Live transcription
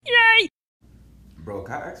Bro,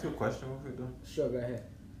 can I ask you a question real quick though? Sure, go ahead.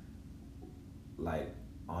 Like,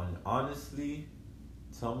 honestly,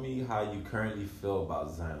 tell me how you currently feel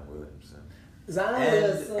about Zion Williamson.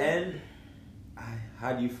 And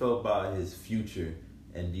how do you feel about his future?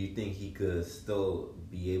 And do you think he could still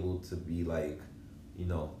be able to be like,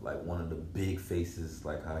 like one of the big faces,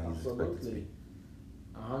 like how he's expected to be?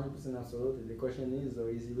 100% absolutely. The question is, though,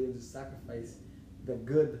 is he willing to sacrifice the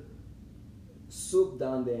good soup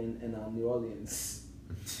down there in New Orleans?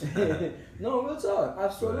 No, real talk.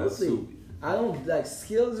 Absolutely. I don't like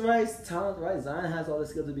skills-wise, talent-wise. Zion has all the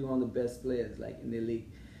skills to be one of the best players, like in the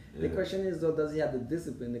league. Yeah. The question is, though, does he have the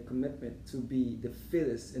discipline, the commitment to be the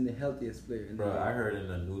fittest and the healthiest player in the league? I heard in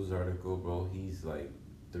a news article, bro, he's like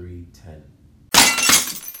 310.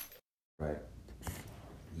 Right.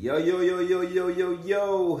 Yo.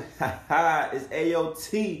 Haha, it's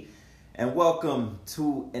AOT. And welcome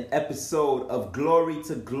to an episode of Glory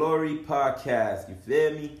to Glory podcast. You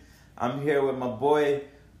feel me? I'm here with my boy,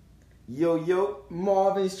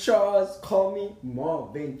 Marvin Charles. Call me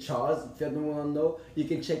Marvin Charles. If you don't want to know, you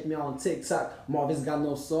can check me on TikTok. Marvin's got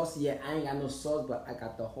no sauce. Yeah, I ain't got no sauce, but I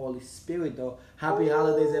got the Holy Spirit, though. Happy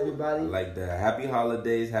holidays, everybody. Like that. Happy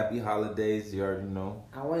holidays. You already know.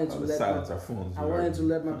 I wanted to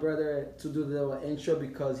let my brother to do the intro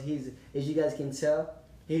because as you guys can tell,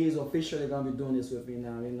 he is officially gonna be doing this with me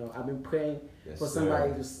now. I've been praying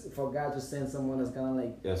for God to send someone that's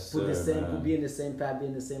gonna be in the same path, be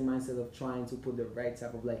in the same mindset of trying to put the right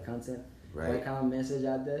type of like content, right kind of message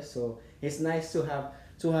out there. So it's nice to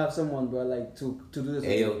have someone, bro, like to do this.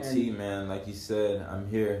 AOT, man, like you said, I'm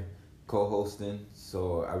here co-hosting,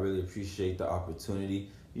 so I really appreciate the opportunity.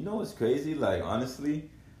 You know what's crazy? Like honestly,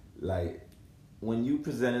 like when you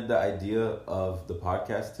presented the idea of the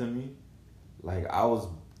podcast to me, like I was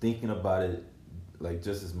thinking about it like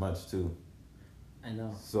just as much too. I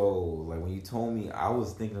know. So like when you told me, I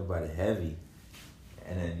was thinking about it heavy,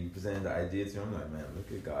 and then you presented the idea to me. I'm like, man,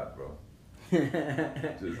 look at God, bro.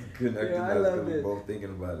 Just connecting us because we're both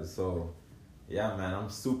thinking about it. So yeah, man, I'm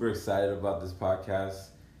super excited about this podcast,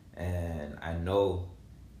 and I know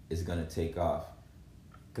it's gonna take off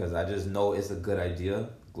because I just know it's a good idea,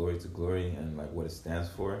 Glory to Glory, and like what it stands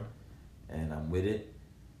for, and I'm with it.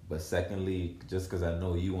 But secondly, just because I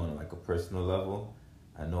know you on like a personal level,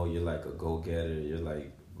 I know you're like a go-getter. You're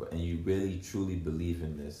like, and you really truly believe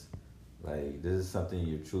in this. Like this is something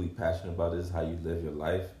you're truly passionate about. This is how you live your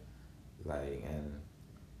life. Like, and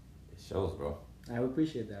it shows, bro. I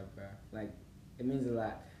appreciate that, bro. Like, it means a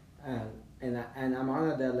lot. And I'm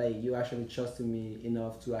honored that like you actually trusted me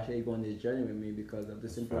enough to actually go on this journey with me because of the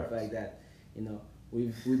simple fact that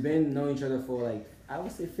we've been knowing each other for like I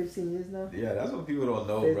would say 15 years now. Yeah, that's what people don't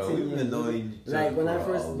know, bro. We've been knowing each other when I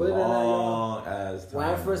first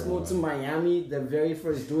moved to bro. Miami, the very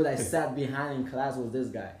first dude I sat behind in class was this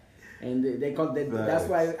guy. And that's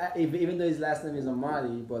why, even though his last name is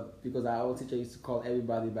Amadi, but because our old teacher used to call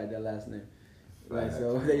everybody by their last name. Right,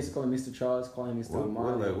 so they used to call him Mr. Charles, call him Mr.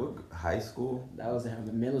 Amadi. What high school? That was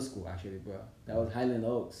middle school, actually, bro. That was Highland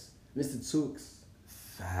Oaks. Mr. Tukes.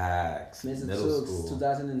 Facts. Mr. Middle Tukes, school.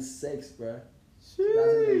 2006, bro. Jeez.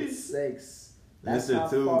 2006. That's Mr.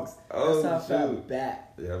 Tukes. Oh, that's how far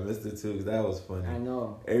back. Yeah, Mr. Tukes. That was funny. I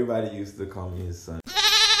know. Everybody used to call me his son.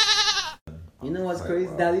 You know what's crazy?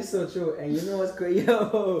 Wow. That is so true. And you know what's crazy?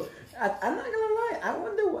 Yo, I'm not gonna lie. I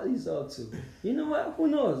wonder what he's up to. You know what? Who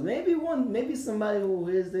knows? Maybe somebody who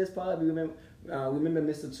hears this probably remember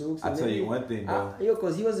Mr. Tukes. I'll tell you one thing, bro.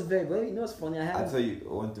 Because he was very. You know what's funny? I'll tell you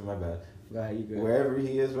one thing. My bad. Right, you good. Wherever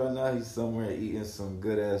he is right now, he's somewhere eating some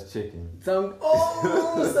good ass chicken. Some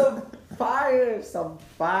fire,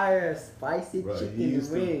 spicy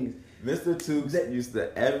chicken wings. Mr. Tukes used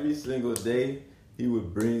to every single day he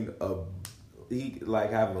would bring have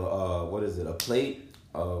a plate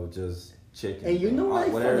of just chicken. And you know what?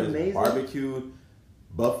 Whatever amazing? Barbecued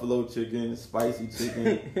buffalo chicken, spicy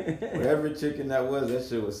chicken, whatever chicken that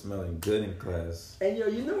shit was smelling good in class. And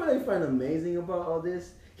you know what I find amazing about all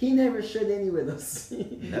this? He never shared any with us.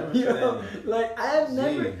 Like I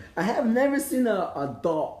have never seen an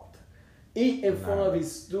adult eat in front of his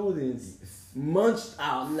students, munched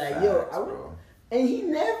out like and he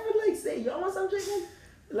never like say, "Yo, want some chicken?"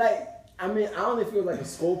 Like I mean, I don't know if it was like a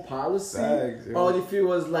school policy or if it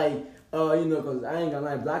was like, because I ain't gonna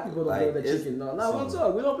lie, black people don't play with the chicken. No, we'll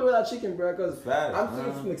talk. We don't play with that chicken, bro. Because I'm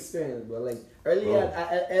speaking from experience, bro. Like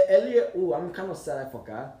earlier, I'm kind of sad I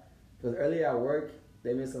forgot because earlier at work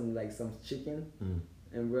they made some chicken,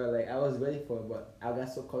 And bro, like I was ready for it, but I got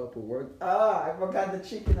so caught up with work. I forgot the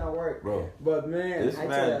chicken at work, bro. But man, I tore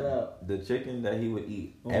that up. The chicken that he would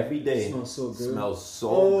eat every day smells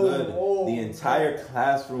so good. Good. The entire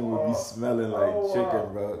classroom would be smelling like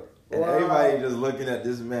chicken, bro. And everybody just looking at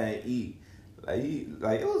this man eat. Like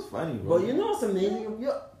it was funny, bro. But you know what's amazing?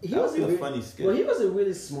 He was a funny skit. Well, he was a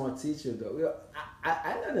really smart teacher, though.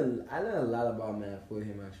 I learned a lot about math with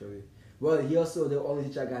him actually. Well, he also the only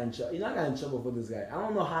teacher I got in trouble. I got in trouble for this guy. I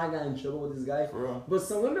don't know how I got in trouble with this guy. For real? But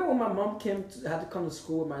so remember when my mom had to come to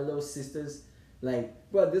school with my little sisters?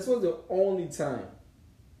 Like, bro, this was the only time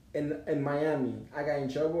in Miami I got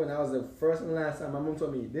in trouble, and that was the first and last time. My mom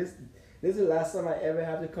told me this is the last time I ever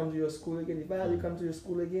have to come to your school again. If I have to come to your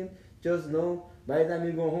school again, just know by the time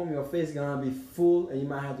you go home, your face is gonna be full, and you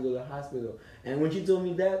might have to go to the hospital. And when she told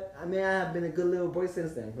me that, I mean, I have been a good little boy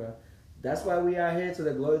since then, bro. That's why we are here to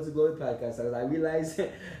the Glory to Glory podcast. Because I realized,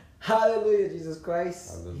 hallelujah, Jesus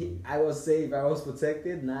Christ. I was saved. I was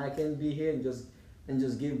protected. Now I can be here and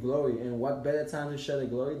just give glory. And what better time to share the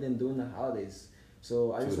glory than during the holidays?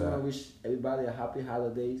 So I just want to wish everybody a happy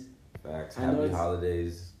holidays. Facts. Happy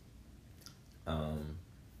holidays.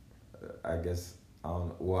 I guess, I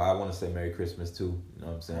want to say Merry Christmas too. You know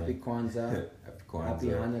what I'm saying? Happy Kwanzaa. Happy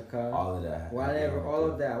Hanukkah. All of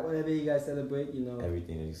that. Whatever you guys celebrate, you know.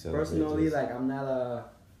 Everything that you celebrate. Personally, like, I'm not a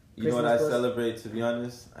You know what I celebrate, to be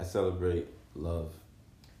honest? I celebrate love.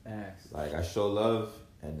 Facts. Like, I show love,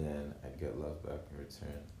 and then I get love back in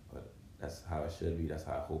return. But that's how it should be. That's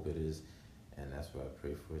how I hope it is. And that's what I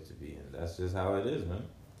pray for it to be. And that's just how it is, man.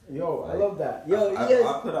 Yo, like, I love that.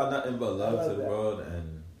 I put out nothing but love to the world,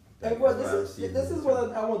 and bro, this is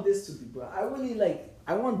what I want this to be, bro.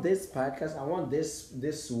 I want this podcast, I want this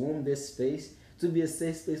room, this space to be a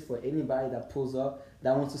safe space for anybody that pulls up,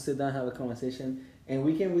 that wants to sit down and have a conversation, and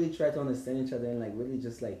we can really try to understand each other and like really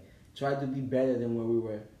just like try to be better than where we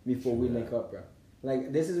were before we link up, bro.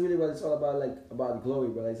 Like, this is really what it's all about, like about glory,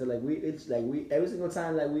 bro. Like, so like we every single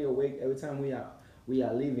time like we awake, every time we are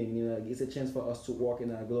living, you know, like, it's a chance for us to walk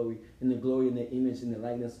in our glory, in the image, in the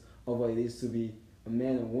likeness of what it is to be a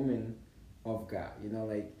man and woman of God, you know,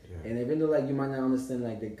 like, and even though like you might not understand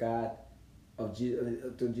like the God of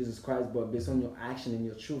Jesus Christ, but based on your action and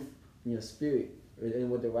your truth and your spirit,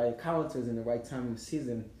 and with the right encounters and the right time and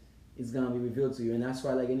season, it's gonna be revealed to you. And that's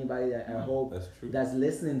why, like, anybody that I hope that's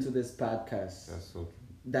listening to this podcast, that's so true.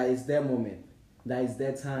 That is their moment, that is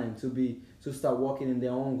their time to start walking in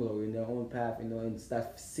their own glory, in their own path, you know, and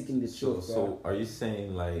start seeking the truth. So are you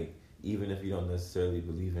saying, like, even if you don't necessarily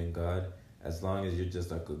believe in God, as long as you're just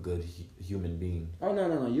like a good human being? Oh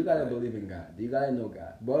no! You gotta believe in God. You gotta know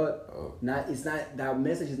God, but it's not that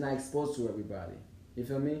message is not exposed to everybody. You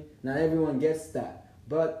feel me? Not everyone gets that,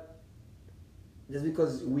 but just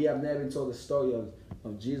because we have never been told the story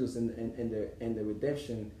of Jesus and the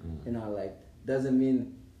redemption in our life doesn't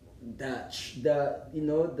mean that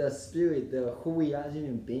the spirit, who we are as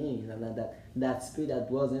human beings, and that spirit that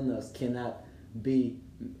dwells in us cannot be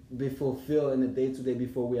fulfilled in the day-to-day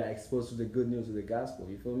before we are exposed to the good news of the gospel.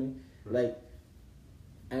 You feel me? Right. Like,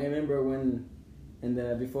 I remember when,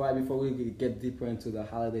 before we get deeper into the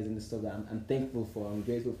holidays and the stuff that I'm thankful for, I'm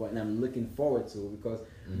grateful for, and I'm looking forward to, because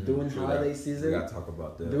during holiday season, we gotta talk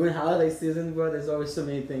about that. During holiday season, bro, there's always so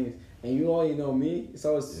many things, and you already know me. It's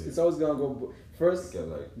always gonna go first.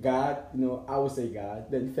 God, you know, I would say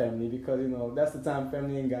God, then family, because you know that's the time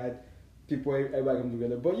family and God. Everybody come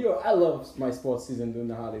together. But I love my sports season during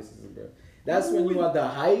the holiday season, bro. That's when you are at the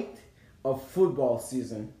height of football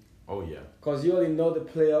season. Oh yeah. Cause you already know the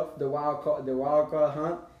playoff, the wild card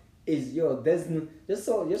hunt is there's just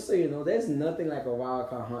so you know, there's nothing like a wild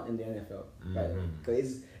card hunt in the NFL, right?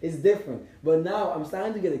 Cause it's different. But now I'm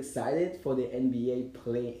starting to get excited for the NBA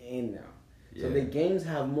play-in now. Yeah. So the games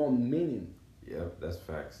have more meaning. Yep, that's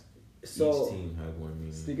facts. So each team has more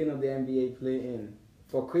meaning. Speaking of the NBA play-in,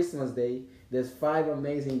 for Christmas Day, there's 5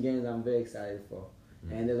 amazing games I'm very excited for.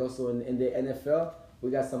 And there's also in the NFL,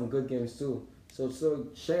 we got some good games too. So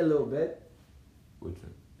share a little bit. Which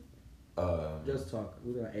one? Just talk.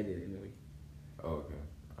 We're gonna edit it anyway. Oh, okay.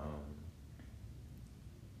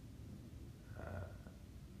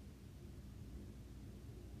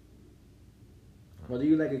 What are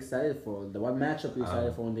you like excited for? What matchup are you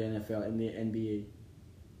excited for in the NFL and the NBA?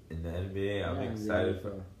 In the NBA, I'm excited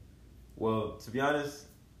for. Well, to be honest,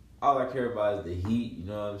 all I care about is the Heat, you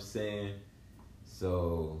know what I'm saying?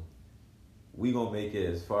 So, we gonna make it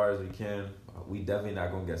as far as we can. We definitely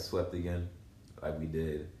not gonna get swept again like we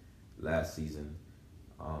did last season.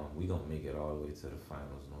 We gonna make it all the way to the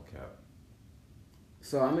finals, no cap.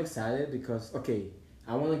 So, I'm excited because,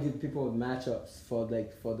 I want to give people matchups for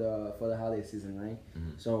the holiday season, right?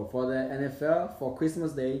 Mm-hmm. So for the NFL, for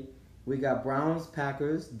Christmas Day, we got Browns,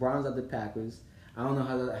 Packers. Browns are the Packers. I don't know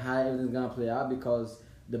how everything's gonna play out because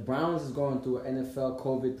the Browns is going through an NFL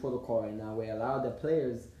COVID protocol right now, where a lot of the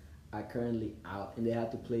players are currently out and they have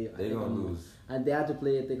to play. They're gonna lose. And they have to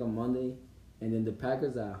play, I think, on Monday, and then the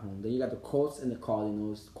Packers are at home. Then you got the Colts and the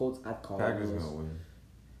Cardinals. Colts at Cardinals. Packers gonna win.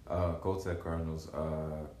 Colts at Cardinals.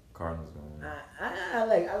 Cardinals gonna win.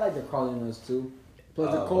 I like the Cardinals too.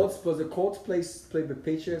 Plus the Colts play the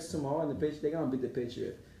Patriots tomorrow, and they're gonna beat the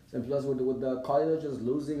Patriots. And plus with the Cardinals just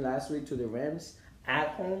losing last week to the Rams at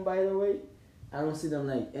home, by the way, I don't see them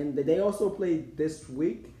and they also played this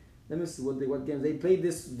week. Let me see what games they played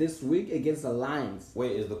this week against the Lions.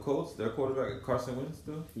 Wait, is the Colts their quarterback Carson Wentz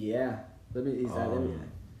still? Yeah,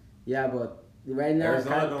 yeah, but right now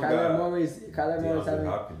Kyler Murray's having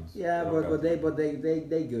Hopkins. Yeah, but they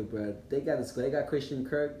good, bro. They got the squad. They got Christian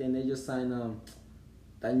Kirk, and they just signed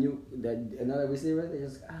another receiver. They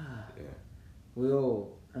just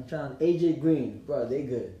I'm trying AJ Green, bro. They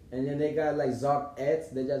good, and then they got Zach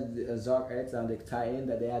Ertz. They just Zach Ertz on the tight end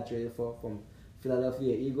that they had traded from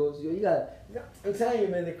Philadelphia Eagles. You got. I'm telling you,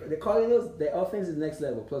 man. The Cardinals, their offense is next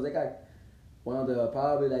level. Plus, they got one of the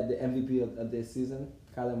probably the MVP of this season,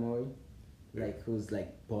 Kyler Murray, who's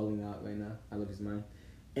balling out right now. I love his mind.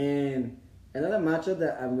 And another matchup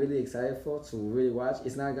that I'm really excited for to really watch.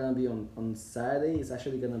 It's not gonna be on Saturday. It's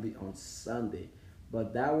actually gonna be on Sunday.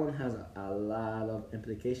 But that one has a lot of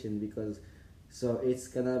implication because it's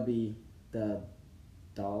gonna be the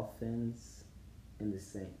Dolphins and the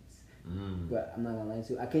Saints. But I'm not gonna lie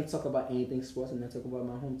to you, I can't talk about anything sports and not talk about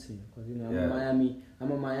my home team because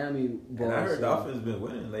I'm a Miami boy. And I heard Dolphins been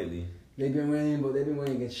winning lately. They've been winning, but they've been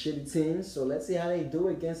winning against shitty teams. So let's see how they do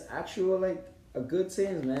against actual a good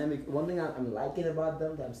teams, man. One thing I'm liking about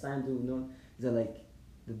them that I'm starting to know is that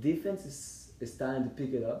the defense is starting to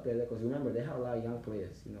pick it up better because remember they have a lot of young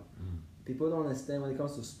players. People don't understand when it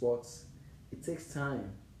comes to sports. It takes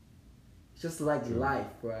time. It's just like life,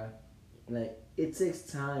 bro. It takes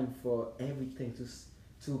time for everything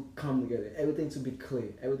to come together, everything to be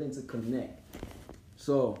clear, everything to connect.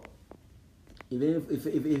 So even if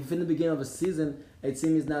in the beginning of a season a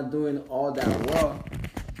team is not doing all that well,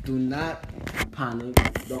 do not panic.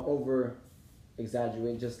 Don't over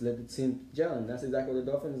exaggerate. Just let the team gel, and that's exactly what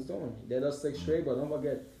the Dolphins is doing. They lost 6 straight, but don't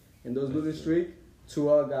forget, in those losing streak,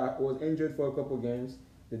 Tua was injured for a couple games.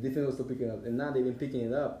 The defense was still picking up, and now they've been picking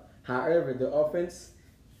it up. However, the offense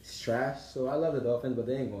is trash. So I love the Dolphins, but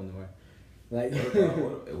they ain't going nowhere.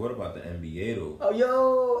 What about the NBA though? Oh,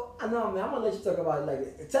 yo, I know, man. I'm gonna let you talk about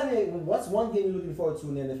tell me what's one game you're looking forward to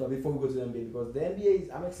in the NFL before we go to the NBA, because the NBA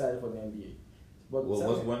I'm excited for the NBA. But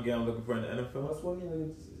what's one game I'm looking for in the NFL? What's one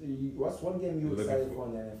game you're excited for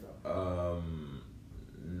in the NFL?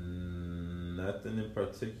 Nothing in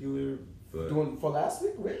particular. But for last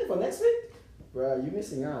week? Really? For next week? Bro, you're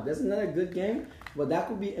missing out. There's another good game, but that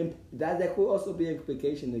could also be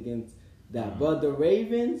implication against that. Mm-hmm. But the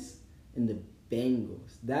Ravens and the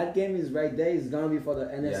Bengals, that game is right there. It's gonna be for the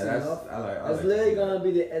NFC North. That's literally gonna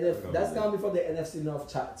be the NFC. That's gonna be for the NFC North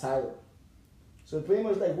title. So pretty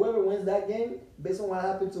much whoever wins that game, based on what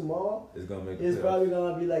happened tomorrow, is probably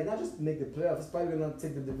gonna be not just make the playoffs. It's probably gonna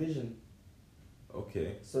take the division.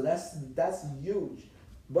 Okay. So that's huge.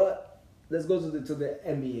 But let's go to the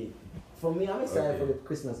NBA. For me, I'm excited for the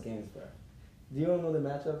Christmas games, bro. Do you know the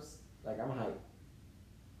matchups? I'm hyped.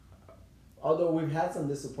 Although we've had some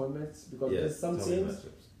disappointments because there's some teams.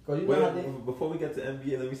 Before we get to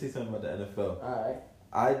NBA, let me say something about the NFL. All right.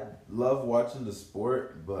 I love watching the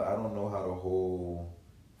sport, but I don't know how the whole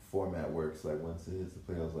format works. Once it hits the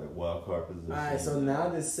playoffs, wild card position. All right, so now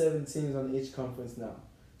there's 7 teams on each conference now.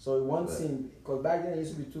 So one team, because back then it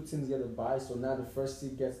used to be 2 teams get a bye, so now the first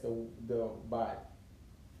seed gets the bye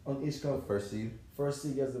on each conference. First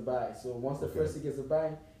seed gets the bye. So once the first seed gets the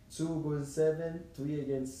bye, 2 goes 7, 3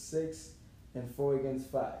 against 6, and 4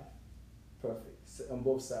 against 5. Perfect. On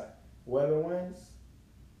both sides. Whoever wins.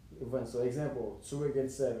 So example, 2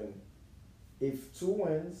 against 7. If 2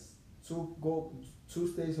 wins, 2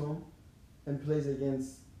 stays home and plays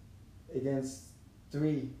against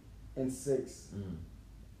 3 and 6. Mm.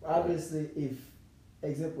 Obviously, if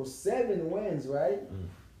example 7 wins, right? Mm.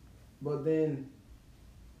 But then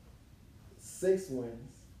 6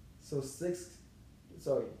 wins. So 6.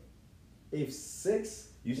 Sorry, if 6.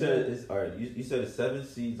 You said it's all right. You said it's 7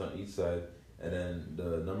 seeds on each side. and then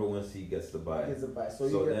the number 1 seed gets the bye. Gets the bye.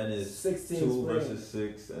 So then it's 2 versus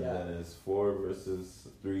 6, and then it's 4 versus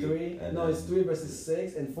 3. And no, it's 3 versus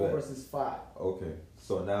 6 and 4 versus 5. Okay.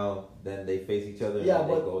 So now then they face each other. Yeah, and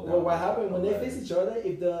but they go down what happened when they face each other?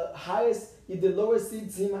 If the lowest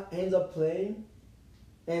seed team ends up playing,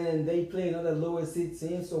 and then they play another lower seed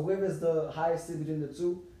team, so whoever's the highest seed between the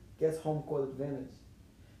two gets home court advantage.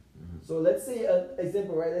 Mm-hmm. So let's say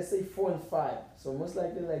example, right? Let's say 4 and 5. So most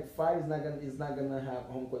likely, like 5 is not gonna have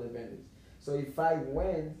home court advantage. So if 5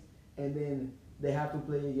 wins, and then they have to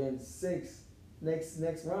play against 6 next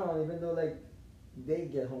round, even though like they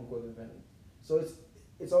get home court advantage. So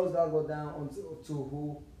it's always gonna go down to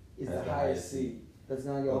who is the highest seed. That's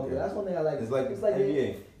gonna get home court. That's one thing I like. It's like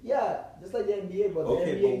NBA. Yeah, just like the NBA, but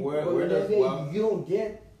okay, the NBA, but where does you don't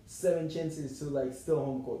get 7 chances to like still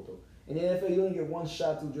home court though. In the NFL, you only get 1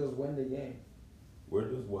 shot to just win the game. Where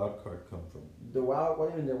does wild card come from? What do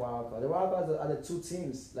you mean the wild card? The wild cards are the 2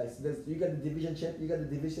 teams. Like you got the division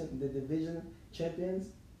division champions,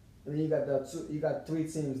 and then you got 3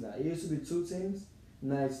 teams now. It used to be 2 teams,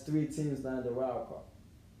 now it's 3 teams now in the wild card.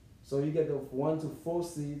 So you get the 1 to 4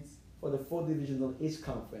 seeds for the 4 divisions on each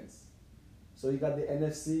conference. So you got the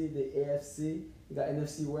NFC, the AFC, you got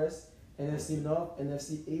NFC West, NFC North,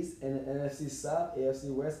 NFC East, and NFC South,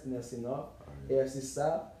 AFC West, NFC North, AFC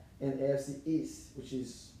South, and AFC East, which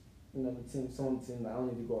is, some of the teams I don't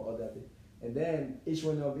need to go all that bit. And then each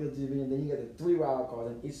one of your division, then you get the 3 wild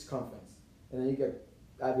cards in each conference. And then you get,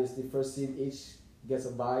 obviously, first seed each gets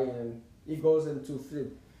a bye, and it goes into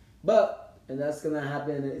flip. And that's going to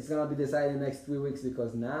happen, it's going to be decided in the next 3 weeks,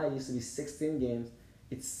 because now it used to be 16 games,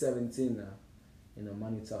 it's 17 now.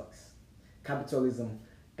 Money talks. Capitalism,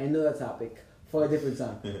 another topic for a different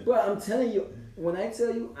time. But I'm telling you, when I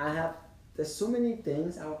tell you there's so many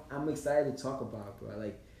things I'm excited to talk about, bro.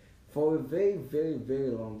 Like, for a very, very, very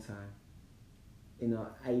long time,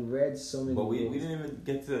 I read so many. But we didn't even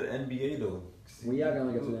get to NBA though. We are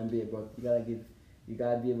gonna get to the NBA, but you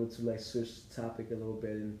gotta be able to like switch topic a little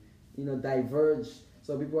bit and diverge,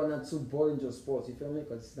 so people are not too bored in just sports. You feel me?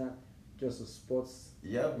 Because it's not just a sports.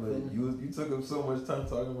 Yeah, but you took up so much time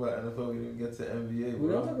talking about NFL, we didn't get to NBA.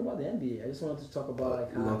 We don't talk about the NBA. I just wanted to talk about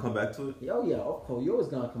like how. You gonna come back to it? Oh yeah, of course. You always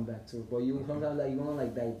gonna come back to it, but you sometimes like you wanna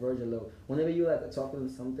like diverge a little. Whenever you like talking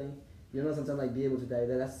something, sometimes like be able to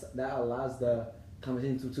diverge. That allows the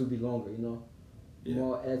conversation to be longer. Yeah.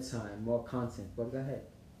 More airtime, more content. But go ahead.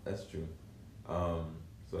 That's true.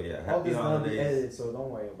 So yeah, happy holidays. Gonna be edited, so don't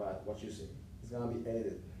worry about what you see. It's gonna be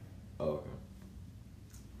edited. Oh, okay.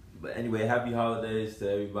 But anyway, happy holidays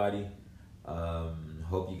to everybody.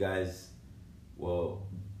 Hope you guys, do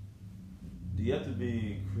you have to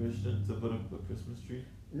be Christian to put up a Christmas tree?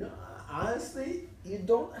 No, honestly, you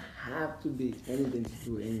don't have to be anything to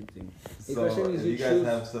do anything. The question is, you guys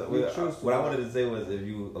have some. What I wanted to say was,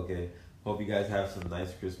 hope you guys have some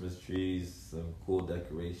nice Christmas trees, some cool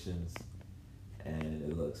decorations, and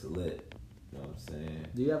it looks lit. You know what I'm saying?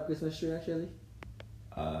 Do you have Christmas tree actually?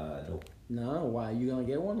 Nope. No, why? You gonna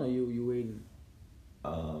get one or you waiting?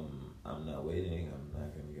 I'm not waiting. I'm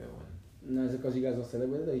not gonna get one. No, is it because you guys don't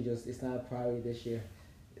celebrate it, or it's not a priority this year?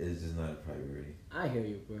 It's just not a priority. I hear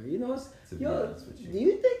you, bro. To be honest with you. Do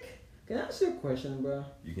you think? Can I ask you a question, bro?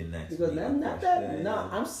 You can ask because me No,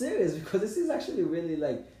 I'm serious, because this is actually really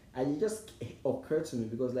like, it just occurred to me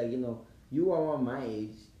because you are around my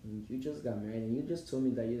age and you just got married and you just told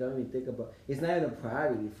me that you don't even think about. It's not even a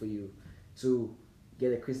priority for you to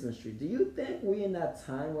get a Christmas tree. Do you think we're in that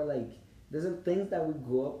time where there's some things that we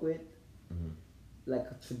grew up with,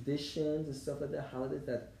 like traditions and stuff like that, holidays,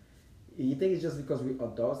 that you think it's just because we're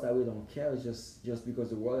adults that we don't care? It's just because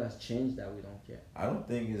the world has changed that we don't care? I don't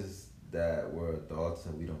think it's that we're adults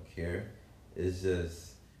and we don't care. It's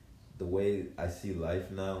just the way I see life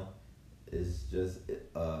now is just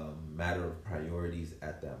a matter of priorities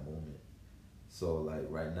at that moment. So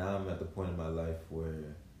right now I'm at the point in my life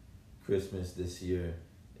where Christmas this year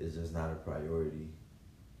is just not a priority.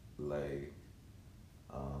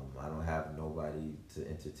 I don't have nobody to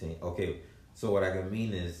entertain. Okay, so what I can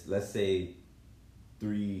mean is, let's say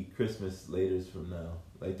 3 Christmas laters from now,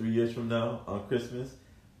 3 years from now on Christmas,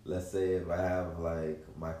 let's say if I have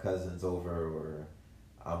my cousins over or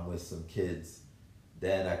I'm with some kids,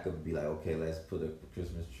 then I could be okay, let's put a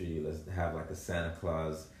Christmas tree, let's have a Santa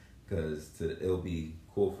Claus, because it'll be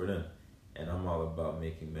cool for them. And I'm all about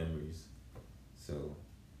making memories. So.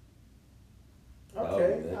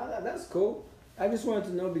 Okay, that's cool. I just wanted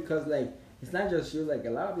to know because it's not just you. A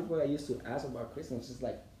lot of people that used to ask about Christmas, just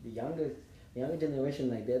the younger generation,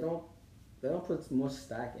 they don't put much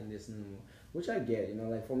stock in this anymore, which I get.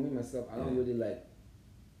 For me myself, I don't really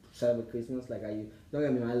celebrate Christmas. Like don't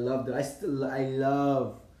get me wrong, I love it. I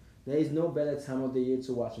love. There is no better time of the year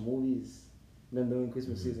to watch movies than during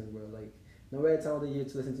Christmas season, bro. Like no better time of the year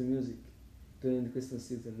to listen to music during the Christmas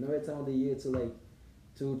season. No better time of the year to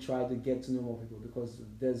try to get to know more people, because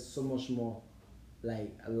there's so much more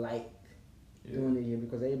like light during the year,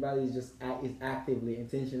 because everybody is just is actively,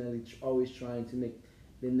 intentionally always trying to make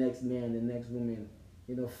the next man, the next woman,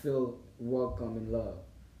 feel welcome and loved.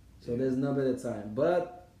 So there's no better time.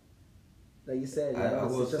 But like you said, I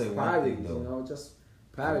will it's just say priorities, one thing, though. Just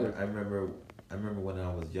priorities. I remember when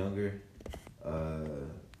I was younger,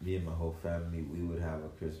 me and my whole family, we would have a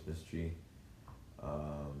Christmas tree.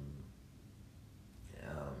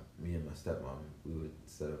 Me and my stepmom, we would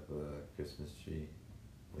set up a Christmas tree.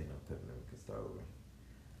 Wait, no, technically we can start over.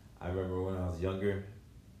 I remember when I was younger,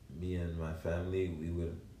 me and my family, we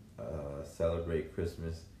would celebrate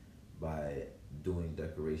Christmas by doing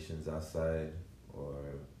decorations outside,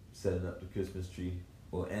 or setting up the Christmas tree,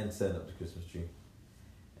 setting up the Christmas tree.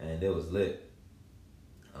 And it was lit,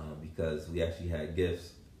 because we actually had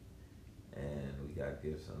gifts, and we got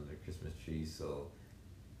gifts under the Christmas tree. So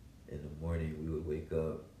in the morning we would wake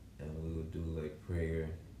up and we would do like prayer,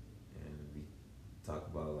 and we talk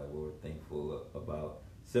about like what we're thankful about,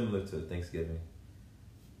 similar to Thanksgiving.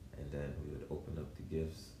 And then we would open up the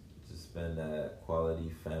gifts to spend that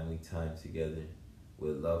quality family time together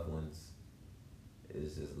with loved ones.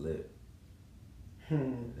 It's just lit.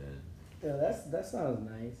 And then, yeah, that sounds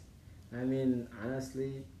nice. I mean,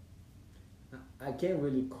 honestly, I can't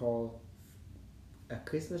really call a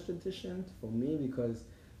Christmas tradition for me, because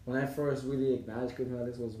when I first really acknowledged Christmas,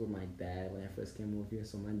 this was with my dad when I first came over here.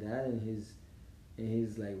 So my dad and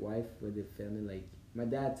his like wife with the family, like my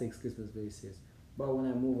dad takes Christmas very serious. But when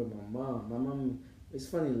I moved with my mom, it's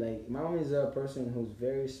funny, like my mom is a person who's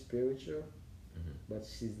very spiritual, but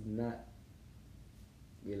she's not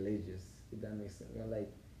religious, if that makes sense.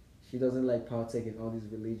 Like she doesn't like partake in all these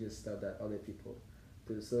religious stuff that other people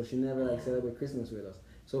do. So she never like celebrate Christmas with us.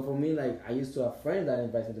 So for me, like I used to have friends that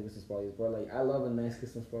invite me to Christmas parties, but like I love a nice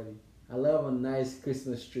Christmas party. I love a nice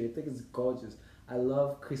Christmas tree. I think it's gorgeous. I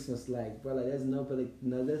love Christmas lights, bro. Like there's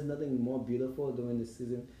nothing more beautiful during the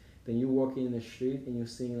season than you walking in the street and you're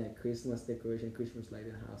seeing like Christmas decoration, Christmas light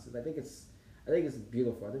in houses. I think it's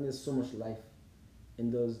beautiful. I think there's so much life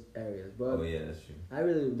in those areas. But oh yeah, that's true. I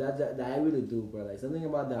really do, bro. Like something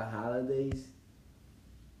about the holidays.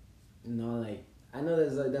 Like I know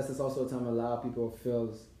that's just also a time a lot of people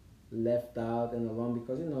feels left out and alone,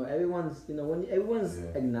 because everyone's when everyone's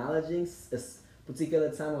acknowledging a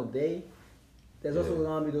particular time of day, there's also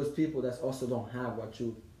gonna be those people that also don't have what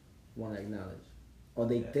you want to acknowledge, or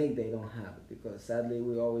they think they don't have it, because sadly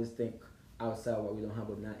we always think outside what we don't have,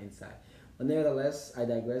 but not inside. But nevertheless, I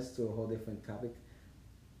digress to a whole different topic.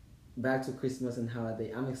 Back to Christmas and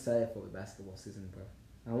holiday. I'm excited for the basketball season, bro.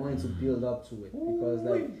 I wanted to build up to it, because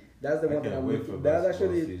like that's the one thing I'm waiting for. That's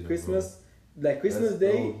actually season, Christmas, bro. Like Christmas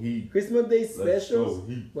Day, Christmas Day specials.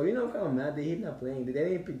 But I'm kind of mad the Heat not playing. They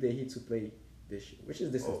didn't pick the Heat to play this year, which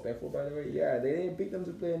is disrespectful, by the way. Yeah, they didn't pick them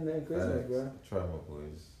to play in Christmas, bro. Try my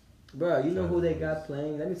boys. Bro, you know who they got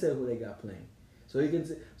playing? Let me tell you who they got playing. So you can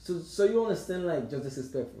so you understand, like, just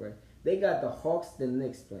disrespectful, right? They got the Hawks, the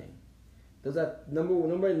Knicks playing. Those are number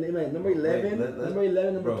 11, number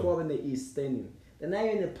 12 in the East standing. They're not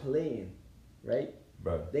even playing, right?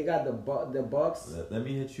 Bro. They got the Bucks. Let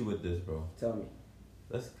me hit you with this, bro. Tell me.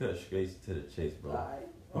 Let's cut straight to the chase, bro.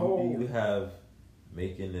 Who do you have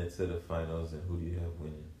making it to the finals, and who do you have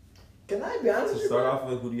winning? Can I be honest with you? To start off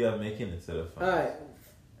with, who do you have making it to the finals? Alright.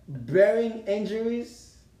 Bearing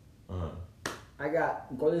injuries, I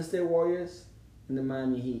got Golden State Warriors and the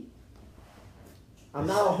Miami Heat. I'm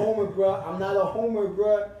not a homer, bro.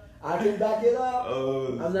 I can back it up.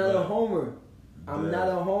 I'm not a homer.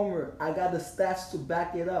 I got the stats to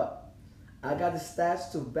back it up.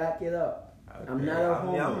 Okay. I'm not a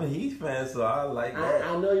homer. I'm a Heat fan, so I like that.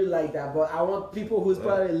 I know you like that, but I want people who's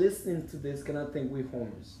probably listening to this cannot think we're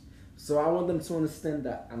homers. So I want them to understand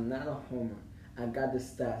that I'm not a homer. I got the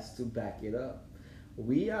stats to back it up.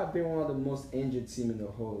 We have been one of the most injured teams in the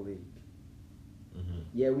whole league.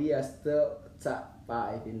 Yeah, we are still top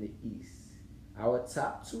 5 in the East. Our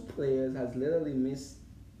top 2 players has literally missed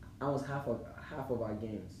almost half of our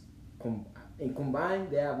games. In combined,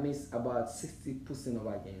 they have missed about 60% of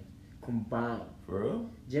our games. Combined. For real?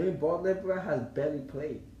 Jimmy Butler, bro, has barely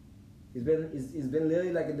played. It's been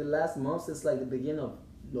literally like in the last month since like the beginning of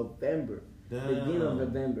November.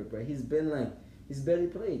 Bro. He's barely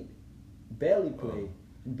played. Bam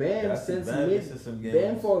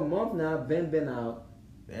for a month now. Bam been out.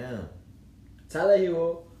 Damn. Tyler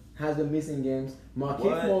Hero has been missing games.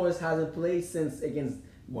 Markieff Morris hasn't played since against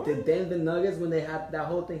the Denver Nuggets when they had that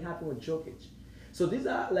whole thing happen with Jokic. So these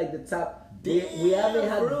are like the top. Damn, we haven't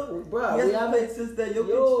had, bro. We haven't since that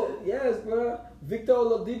Jokic. Yes, bro. Victor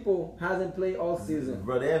Oladipo hasn't played all season.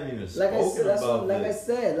 Bro, they haven't even spoken about Like I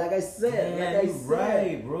said.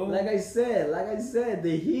 Right, bro. Like I said,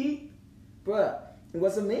 the Heat, bro.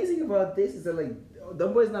 What's amazing about this is that like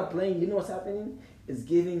them boys not playing. You know what's happening? It's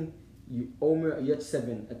giving you Omer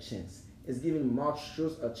Yurtseven a chance. It's giving Mark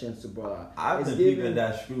Strus a chance to ball out. I've been peeping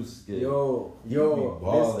that Strus kid. Yo,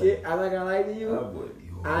 this kid, I'm not gonna lie to you.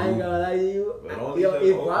 I ain't gonna lie to you.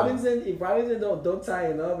 If Robinson don't tie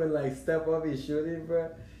it up and like step up his shooting, bro,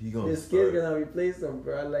 this kid's gonna replace him,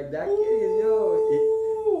 bro. Like that kid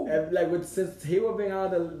is like since Hero been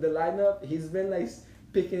out of the lineup, he's been like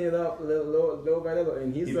picking it up little by little,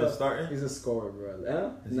 and he's starting. He's a scorer, bro.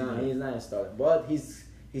 Huh? Nah, he's not a starter, but he's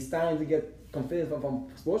starting to get confidence from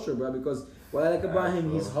Spoelstra, bro. Because what I like about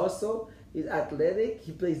him, he's hustle, he's athletic,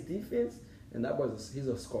 he plays defense, and that boy's he's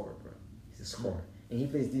a scorer, bro. He's a scorer. And he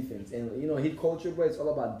plays defense. And, you know, his culture, bro, it's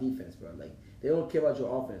all about defense, bro. Like, they don't care about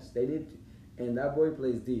your offense. They did. And that boy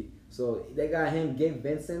plays D. So, they got him. Gabe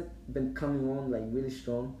Vincent been coming on, like, really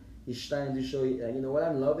strong. He's trying to show, like, you know, what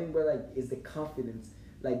I'm loving, bro, like, is the confidence.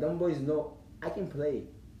 Like, them boys know, I can play.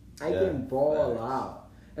 I can ball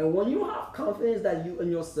out. And when you have confidence that you in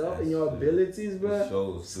yourself and your abilities,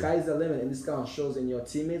 bro, sky's the limit. And this kind of shows, and your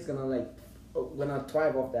teammates gonna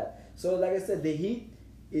thrive off that. So, like I said, the Heat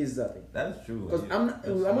is nothing. That's true. Because I'm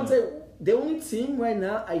gonna tell you, the only team right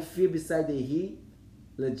now I feel beside the Heat,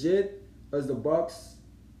 legit, is the Bucks,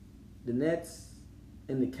 the Nets,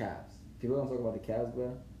 and the Cavs. People don't talk about the Cavs,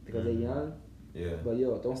 bro, because they're young. Yeah. But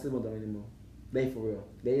yo, don't sleep on them anymore. They for real.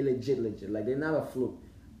 They legit. Like they're not a fluke.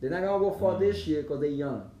 They're not gonna go far this year because they're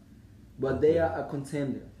young, but they are a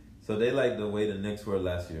contender. So they like the way the Knicks were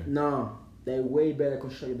last year. No, they're way better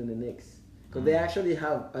constructed than the Knicks because they actually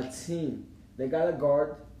have a team. They got a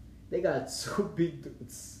guard. They got two big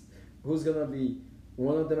dudes. Who's gonna be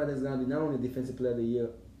one of them? That is gonna be not only defensive player of the year,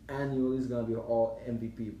 annually is gonna be all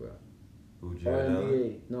MVP, bro. Who? All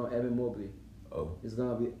NBA? No, Evan Mobley. Oh. It's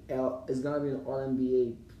gonna be an all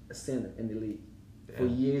NBA center in the league for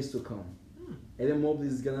years to come. Evan Mobley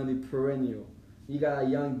is gonna be perennial. You got a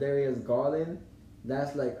young Darius Garland.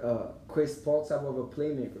 That's like Chris Paul type of a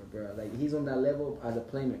playmaker, bro. Like he's on that level as a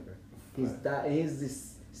playmaker. He's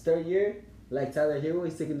this third year. Like Tyler Hero,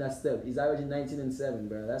 he's taking that step. He's averaging 19 and 7,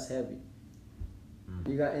 bro. That's heavy.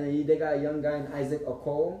 They got a young guy in Isaac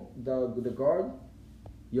Okoro, the guard.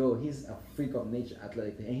 Yo, he's a freak of nature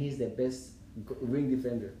athletically, and he's the best ring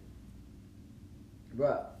defender,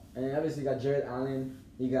 bro. And obviously you got Jared Allen,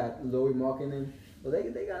 you got Lauri Markkanen.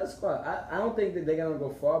 But they got a squad. I don't think that they're gonna go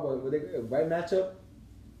far, but with the right matchup,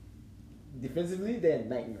 defensively, they're a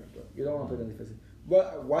nightmare, bro. You don't want to play them defensively.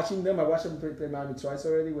 But I watched them play Miami twice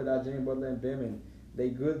already without Jimmy Butler and Bam, and they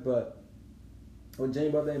good. But with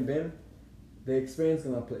Jimmy Butler and Bam, the experience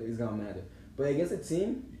is gonna matter. But against a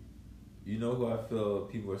team, you know who I feel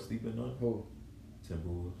people are sleeping on? Who?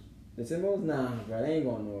 Timberwolves. The Timberwolves, nah, bro. They ain't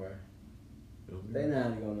going nowhere. They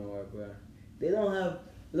not going nowhere, bro. They don't have.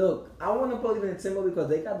 Look, I want to believe in the Timberwolves because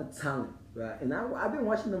they got the talent, right? And I've been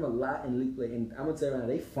watching them a lot in league play, and I'm gonna tell you right now,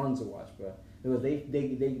 they fun to watch, bro. Because they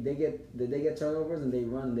get turnovers and they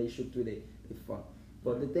run and they shoot through. They fun.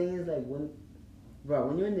 But the thing is, like when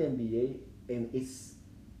you're in the NBA and it's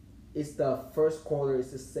the first quarter,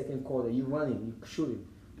 it's the second quarter, you running, you shooting.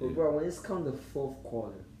 But bro, when it's come the fourth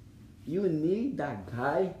quarter, you need that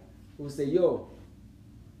guy who say, "Yo,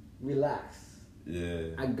 relax. Yeah,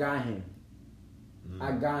 I got him.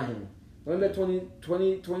 I got him." Remember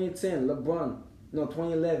 2010, LeBron? No,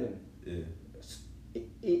 2011. Yeah.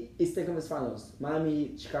 Eastern Conference Finals, Miami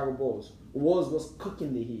Heat, Chicago Bulls. Was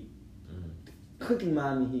cooking the Heat, cooking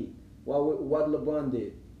Miami Heat. What LeBron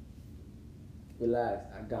did? Relax,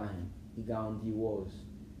 I got him. He got on the walls.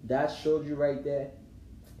 That showed you right there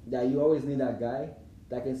that you always need that guy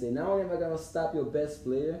that can say, not only am I gonna stop your best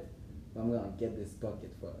player, but I'm gonna get this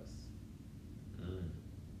bucket for us.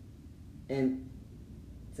 And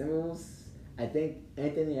Timberwolves, I think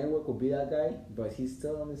Anthony Edwards could be that guy, but he's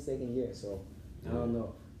still on his second year, so. I don't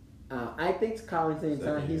know. I think Karl Anthony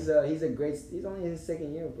Towns. He's only in his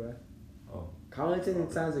second year, bro. Oh. Karl Anthony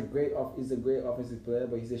Towns is a great offensive player,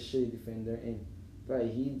 but he's a shitty defender, and bro,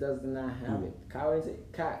 he does not have it. Karl Anthony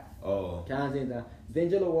Towns.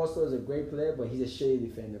 D'Angelo Russell is a great player, but he's a shitty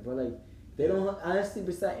defender. But like they don't honestly,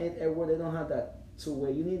 besides Edwards, they don't have that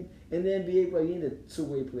two-way. You need in the NBA, bro. You need the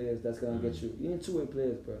two-way players that's gonna get you. You need two-way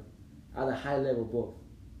players, bro, at a high level, both.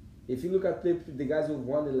 If you look at the guys who've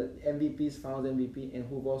won the MVPs, Finals MVP, and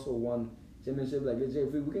who've also won championship, like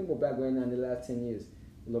if we can go back right now in the last 10 years,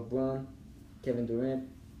 LeBron, Kevin Durant,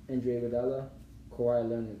 Andre Iguodala, Kawhi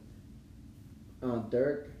Leonard,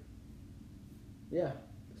 Dirk. Yeah,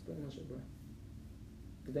 that's pretty much it, bro.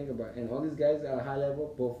 To think about it. And all these guys are high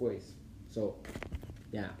level both ways. So,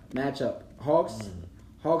 yeah, matchup.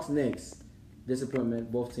 Hawks Knicks.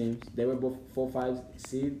 Disappointment, both teams. They were both 4-5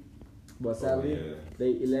 seed, but sadly,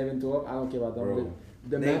 they 11-12. I don't care about them.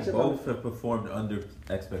 Bro, they both have performed under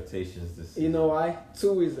expectations this season. You know why?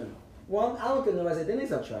 2 reasons. One, I don't care if I say the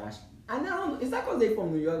Knicks are trash. And I don't, it's not because they're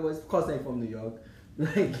from New York, but it's because they're from New York.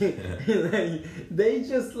 Like they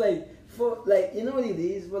just for you know what it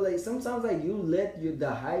is, but sometimes you let the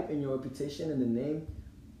hype and your reputation and the name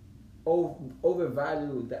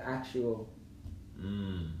overvalue the actual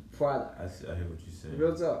product. I hear what you're saying.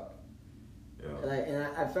 Real talk. Yeah. And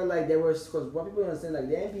I felt like there was, because what people understand, the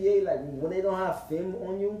NBA, when they don't have film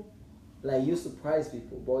on you, you surprise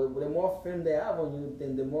people. But the more film they have on you,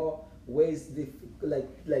 then the more ways they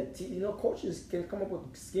coaches can come up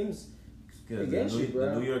with schemes against you,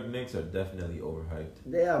 bro. The New York Knicks are definitely overhyped.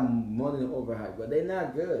 They are more than overhyped, but they're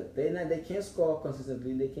not good. They can't score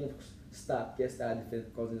consistently. They can't get started defense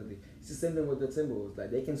consistently. It's the same thing with the Timberwolves.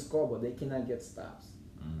 They can score, but they cannot get stops.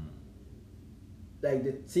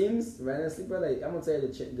 The teams, right now, sleeper, I'm gonna tell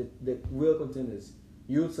you the real contenders,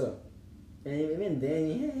 Utah, and even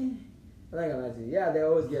then, I'm not gonna lie to you. Yeah, they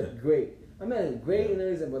always get great. I mean, great in the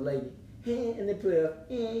reason, but in the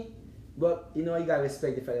playoff, But you gotta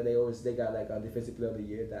respect the fact that they got a defensive player of the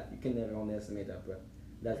year. That you can never underestimate that, bro.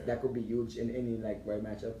 That could be huge in any right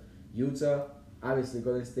matchup. Utah, obviously,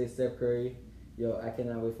 Golden State, Steph Curry. Yo, I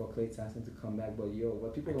cannot wait for Klay Thompson to come back. But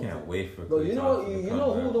what people don't can't wait for. Klay Thompson you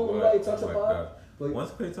know who nobody talks about. But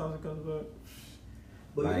once Klay Thompson comes back.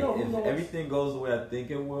 But if everything goes the way I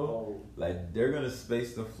think it will, they're gonna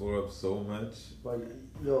space the floor up so much. But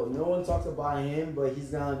no one talks about him, but he's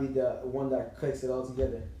gonna be the one that clicks it all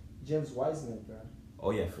together. James Wiseman, bro.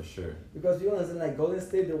 Oh yeah, for sure. Because you understand, Golden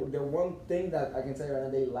State, the one thing that I can tell you right now,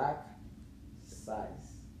 they lack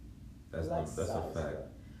size. That's a fact. Bro.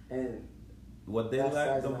 And what they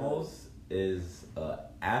lack the most is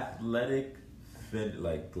athletic,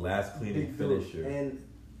 glass cleaning finisher.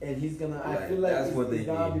 And he's gonna. I feel like he's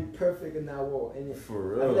gonna be perfect in that role. And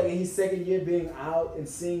for real. I feel like in his second year being out and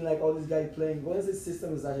seeing all these guys playing, Golden State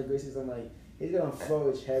system is actually a great system. He's gonna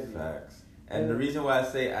flourish heavy. Facts. And the reason why I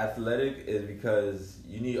say athletic is because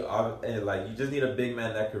you need you just need a big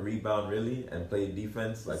man that can rebound really and play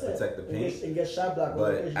defense, protect the paint and get shot blocked.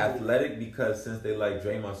 But athletic because since they like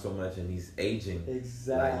Draymond so much and he's aging,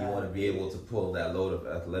 exactly, you want to be able to pull that load of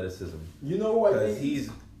athleticism. You know what? Because he's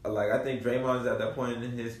I think Draymond's at that point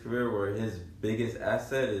in his career where his biggest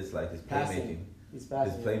asset is his playmaking. His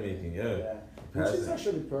playmaking, yeah. Which is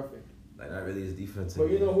actually perfect. Not really his defense. But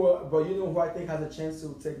you know who I think has a chance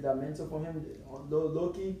to take that mantle from him,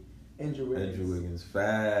 low-key? Andrew Wiggins.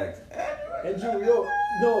 Facts.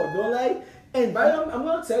 Don't lie. And by the way, I'm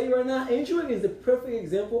gonna tell you right now, Andrew Wiggins is the perfect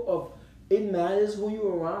example of it matters who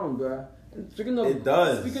you're around, bro. Speaking of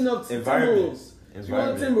Timberwolves,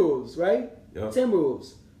 right? Yep.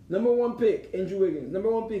 Timberwolves. Number 1 pick, Andrew Wiggins.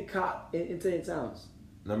 Number 1 pick, Anthony Towns.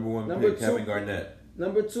 Number 1 pick, Kevin Garnett.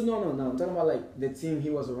 Number 2, no. I'm talking about the team he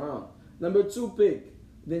was around. Number 2 pick,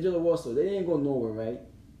 D'Angelo Russell. They didn't go nowhere, right?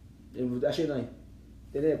 Actually,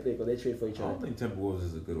 they didn't play because they trade for each other. I don't think Timberwolves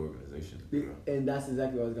is a good organization. And that's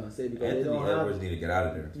exactly what I was gonna say because Anthony Edwards need to get out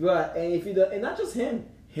of there. Right, and if you don't, and not just him,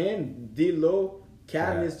 D'Lo,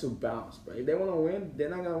 Cat needs to bounce, bro. If they want to win, they're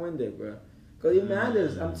not gonna win there, bro. Because it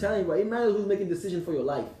matters. I'm telling you, bro. It matters who's making decisions for your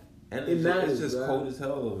life. And it matters. It's just cold as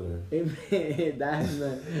hell over there. That's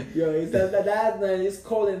not. It's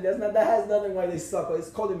cold and that has nothing why they suck. It's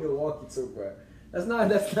cold in Milwaukee too, bro. That's not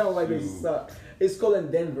why they suck. It's cold in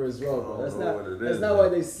Denver as well, bro. That's not why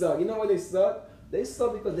they suck. You know why they suck? They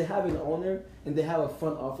suck because they have an owner and they have a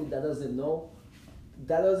front office that doesn't know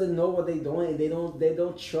what they're doing and they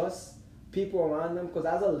don't trust people around them. Because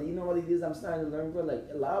as a leader, you know what it is? I'm starting to learn, bro.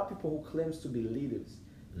 A lot of people who claims to be leaders,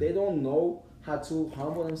 they don't know how to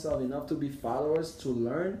humble themselves enough to be followers, to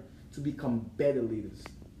learn, to become better leaders.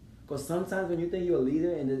 Because sometimes when you think you're a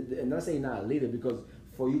leader, and I'm not saying you're not a leader, because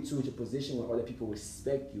for you to reach a position where other people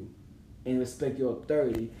respect you and respect your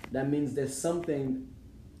authority, that means there's something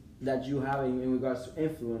that you have in regards to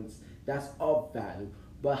influence that's of value.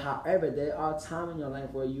 But however, there are times in your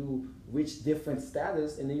life where you reach different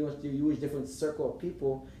status and then you reach different circle of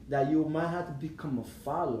people that you might have to become a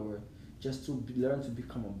follower just to learn to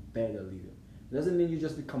become a better leader. It doesn't mean you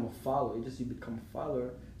just become a follower. It just you become a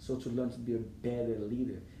follower so to learn to be a better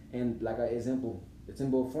leader. And like an example, the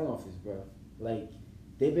Timberwolves front office, bro.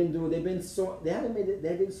 They've been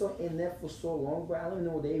so inept for so long, bro. I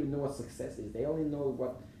don't even know what success is. They only know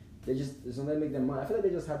what They just so they make their money. I feel like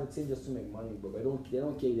they just have the team just to make money, but they don't care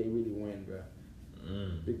if they really win, bro.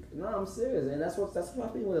 No, I'm serious, and that's what's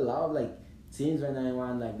happening with a lot of like teams right now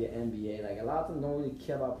around like the NBA. Like a lot of them don't really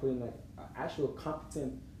care about putting like actual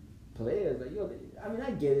competent players. Like yo,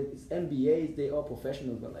 I get it. It's NBA, they all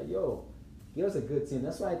professionals, but like yo, give us a good team.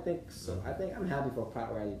 That's why I think. So I think I'm happy for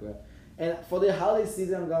Pat Riley, bro. And for the holiday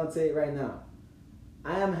season, I'm gonna tell you right now.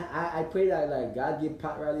 I pray that like God give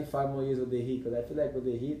Pat Riley 5 more years with the Heat, because I feel like with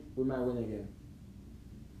the Heat we might win again.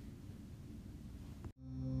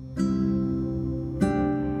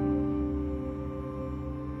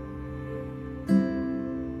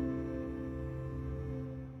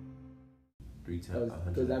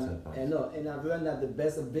 And I've learned that the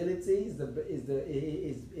best ability is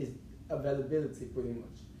availability, pretty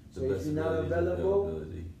much. So if you're not available,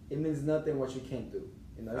 it means nothing what you can't do.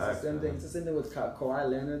 You know, it's the same thing. It's the same thing with Kawhi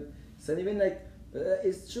Leonard. So even like,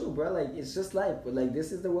 it's true, bro. Like it's just life. But like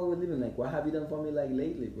this is the world we live in. Like what have you done for me like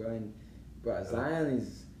lately, bro? And bro, Zion.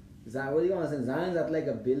 What are you gonna say? Zion's athletic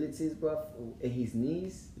abilities, bro, in his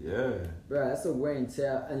knees. Yeah. Bro, that's a wear and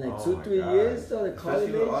tear. And like 2-3 years, so the college.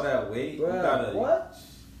 Especially with all that weight, bro, you gotta. What?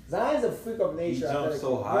 Zion's a freak of nature. He jumps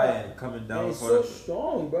so high and coming down. And he's so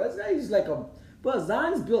strong, bro. This guy is like a. Bro,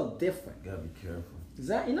 Zion's built different. You gotta be careful.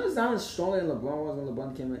 Zion's stronger than LeBron was when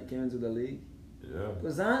LeBron came into the league. Yeah.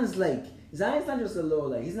 But Zion's not just a little,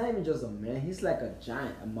 like, he's not even just a man. He's like a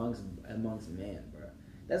giant amongst men, bro.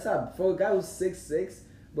 That's how, for a guy who's 6'6",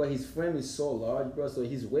 but his frame is so large, bro, so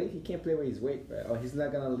his weight, he can't play with his weight, bro, or he's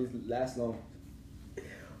not gonna last long.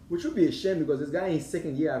 Which would be a shame, because this guy in his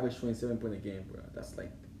second year averaged 27 points a game, bro. That's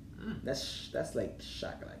like, that's like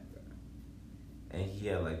shock-like, bro. And he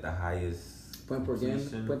had like the highest point per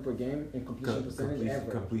game, and completion percentage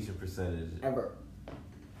ever. Completion percentage ever.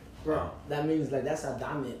 Bro, that means like that's how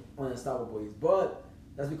dominant unstoppable is. But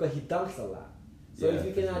that's because he dunks a lot. So if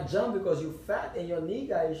you cannot jump because you're fat and your knee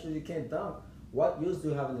got issues, you can't dunk. What use do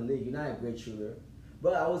you have in the league? You're not a great shooter.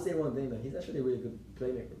 But I would say one thing, that he's actually a really good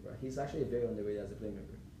playmaker, bro. He's actually very underrated as a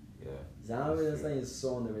playmaker. Yeah. Zion Williamson is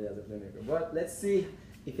so underrated as a playmaker. But let's see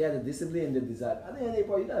if he has the discipline and the desire. I think,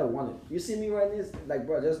 bro, you gotta want it. You see me writing this, like,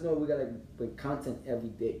 bro, just know we gotta bring content every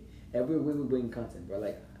day. Every week we bring content, bro.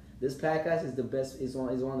 Like, this podcast is the best. Is one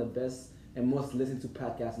of the best and most listened to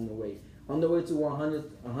podcasts in the way. On the way to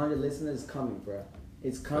 100 listeners coming, bro.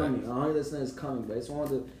 It's coming. 100 listeners is coming, but it's one of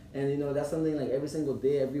the. And you know that's something like every single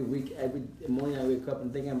day, every week, every morning I wake up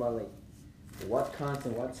and thinking about like, what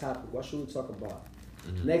content, what topic, what should we talk about?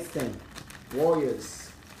 Mm-hmm. Next thing,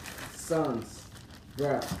 Warriors, Suns,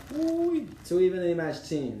 bro. 2 evenly matched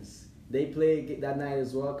teams. They play that night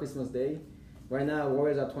as well, Christmas Day. Right now,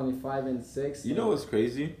 Warriors are 25-6. You know what's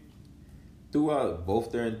crazy? Throughout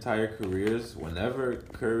both their entire careers, whenever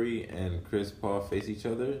Curry and Chris Paul face each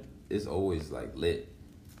other, it's always like lit.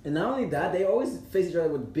 And not only that, they always face each other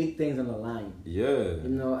with big things on the line. Yeah. You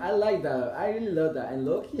know, I like that. I really love that. And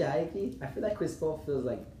low-key, high-key, I feel like Chris Paul feels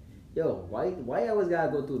like, yo, why I always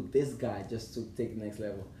gotta go to this guy just to take the next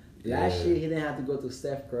level? Last year, he didn't have to go to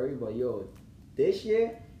Steph Curry, but yo, this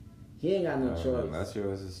year, he ain't got no choice. Last year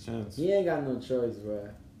was his chance. He ain't got no choice, bro.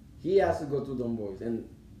 He has to go to them boys. And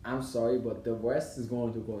I'm sorry, but the West is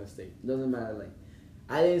going to Golden State. Doesn't matter, like.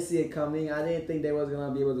 I didn't see it coming. I didn't think they was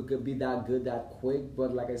gonna be able to be that good that quick.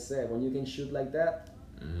 But like I said, when you can shoot like that,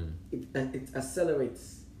 it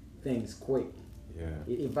accelerates things quick. Yeah.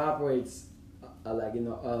 It evaporates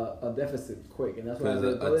a deficit quick, and that's why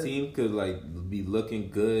a team could like be looking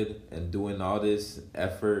good and doing all this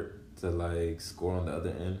effort to like score on the other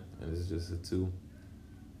end, and it's just a 2.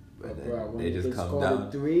 But then they just come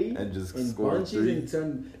down 3 and just score 3.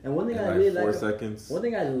 And one thing I really like, 4 seconds. One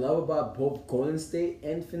thing I love about both Golden State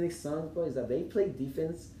and Phoenix Suns, bro, is that they play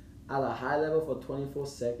defense at a high level for 24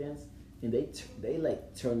 seconds, and they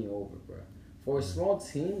like turn you over, bro. For a small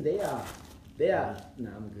team, they are.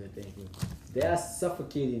 Nah, I'm good, thank you. They are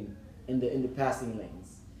suffocating in the passing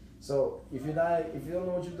lanes. So if you don't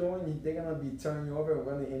know what you're doing, they're gonna be turning you over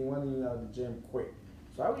and running you out of the gym quick.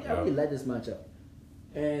 So I really like this matchup.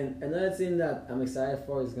 And another team that I'm excited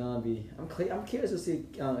for is gonna be I'm curious to see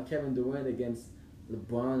Kevin Durant against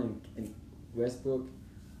LeBron and Westbrook.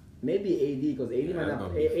 Maybe AD, because AD might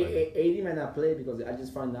not play, because I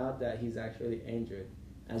just found out that he's actually injured.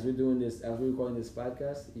 As we're recording this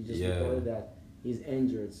podcast, he just reported that he's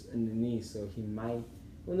injured in the knee, so he might.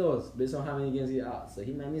 Who knows? Based on how many games he's out, so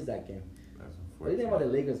he might miss that game. What do you think about the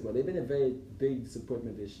Lakers, bro? They've been a very big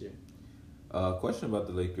disappointment this year. Question about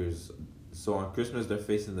the Lakers. So on Christmas they're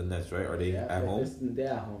facing the Nets, right? Are they at home?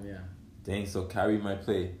 They're at home, yeah. Dang, so Kyrie might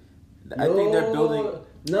play. I think they're building.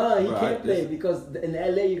 No, he can't play because in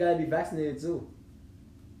LA you gotta be vaccinated too.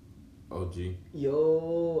 OG.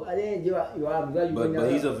 Yo, I didn't. I'm glad you bring that up.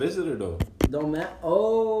 But he's a visitor though. Don't matter.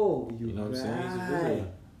 Oh, you know what I'm saying? He's a visitor.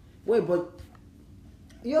 Wait, but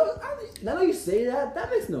now that you say that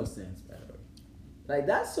makes no sense, by the way. Like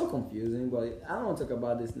that's so confusing. But I don't want to talk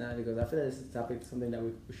about this now because I feel like this is a topic, something that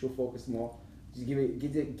we should focus more. Just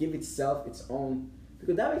give itself its own,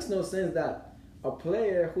 because that makes no sense that a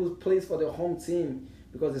player who plays for the home team,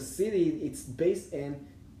 because the city it's based in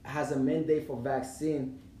has a mandate for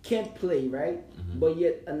vaccine, can't play, right? Mm-hmm. But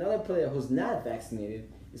yet another player who's not vaccinated,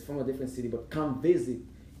 is from a different city but come visit,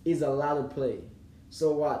 is allowed to play.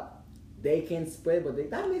 So what? They can spread, but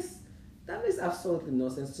that makes absolutely no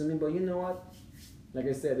sense to me. But you know what? Like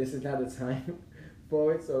I said, this is not the time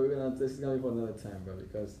for it, so this is gonna be for another time, bro,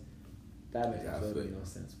 because that makes absolutely no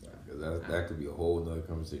sense, bro. Because that could be a whole nother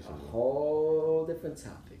conversation. A whole different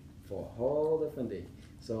topic for a whole different day.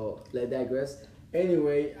 So let digress.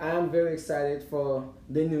 Anyway, I'm very excited for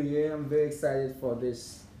the new year. I'm very excited for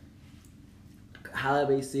this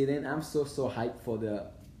holiday season. I'm so hyped for the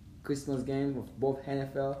Christmas game of both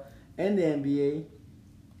NFL and the NBA.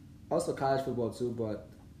 Also college football too, but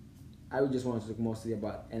I would just want to talk mostly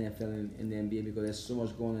about NFL and the NBA because there's so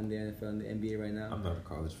much going on in the NFL and the NBA right now. I'm not a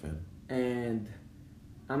college fan. And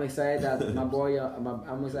I'm excited that my boy,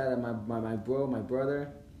 I'm excited that my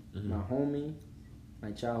brother, mm-hmm. my homie,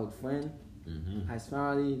 my childhood friend, mm-hmm. has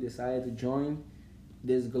finally decided to join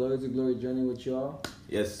this Glory to Glory journey with y'all.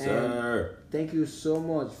 Yes, sir. And thank you so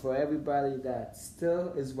much for everybody that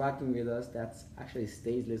still is rocking with us, that actually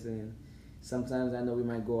stays listening. Sometimes I know we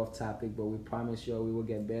might go off topic, but we promise you we will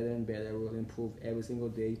get better and better. We'll improve every single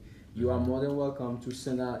day. You are more than welcome to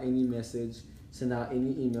send out any message, send out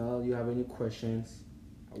any email. You have any questions,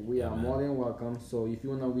 we are more than welcome. So if you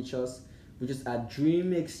want to reach us at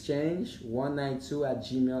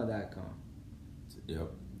dreamexchange192@gmail.com.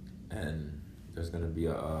 Yep. And there's going to be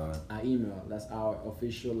our email. That's our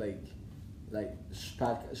official like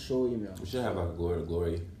show email. We should have a Glory to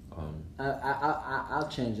Glory. I'll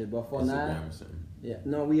change it, but for Instagram now, or something. Yeah,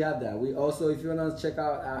 no, we have that. We also, if you want to check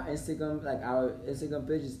out our Instagram, our Instagram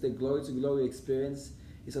page, it's the Glory to Glory Experience.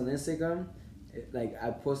 It's on Instagram.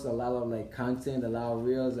 I post a lot of content, a lot of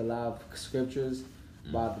reels, a lot of scriptures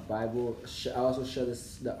about the Bible. I also share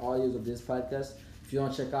the audios of this podcast. If you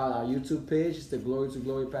want to check out our YouTube page, it's the Glory to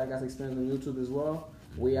Glory Podcast Experience on YouTube as well.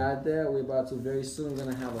 We are there. We're about to very soon. We're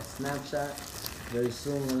gonna have a Snapchat. Very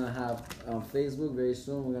soon we're gonna have Facebook. Very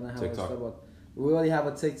soon we're gonna have TikTok. We already have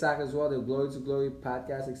a TikTok as well. The Glory to Glory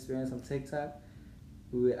Podcast Experience on TikTok.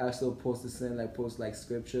 We will also post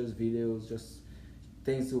scriptures, videos, just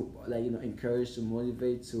things to encourage, to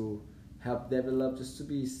motivate, to help develop, just to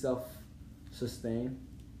be self-sustained.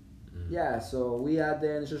 Yeah, so we are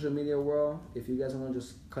there in the social media world. If you guys want to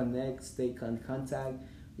just connect, stay in contact,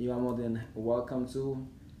 you are more than welcome to.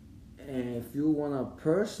 And if you want to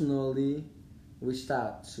personally reach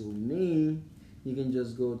out to me, you can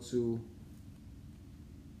just go to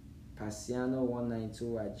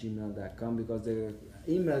Paciano192@gmail.com because the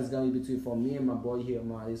email is going to be between for me and my boy here,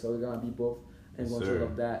 Marty. So we're going to be both and going to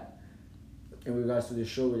look that in regards to the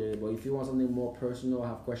show related. But if you want something more personal,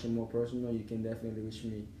 have question more personal, you can definitely reach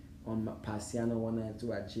me on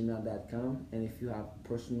Paciano192@gmail.com. And if you have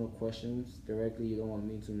personal questions directly, you don't want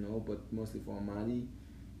me to know, but mostly for Marty,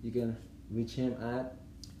 you can reach him at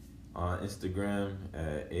on Instagram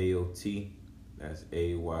at AOT, that's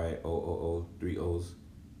AYOOO 3 O's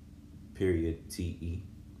 _TE.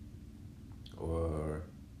 Or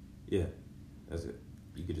that's it.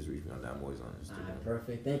 You could just reach me on that. I'm always on Instagram.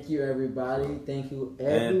 Perfect. Thank you, everybody. Thank you,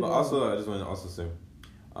 everyone. But also, I just want to also say,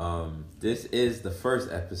 this is the first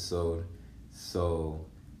episode, so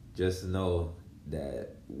just know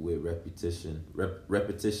that with repetition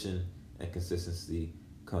and consistency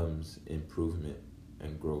comes improvement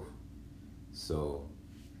and growth. So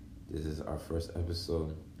this is our first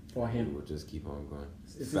episode. For him, we'll just keep on going.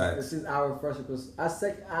 This is our first episode.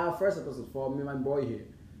 Our first episode for me and my boy here.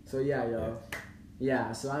 So yeah, y'all.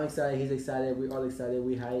 Yeah. So I'm excited. He's excited. We all excited.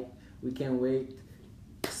 We hype. We can't wait.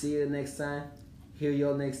 See you next time. Hear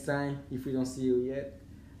y'all next time. If we don't see you yet,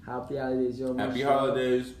 happy holidays, y'all. Happy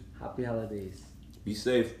holidays. Happy holidays. Be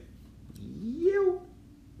safe.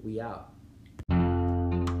 We out.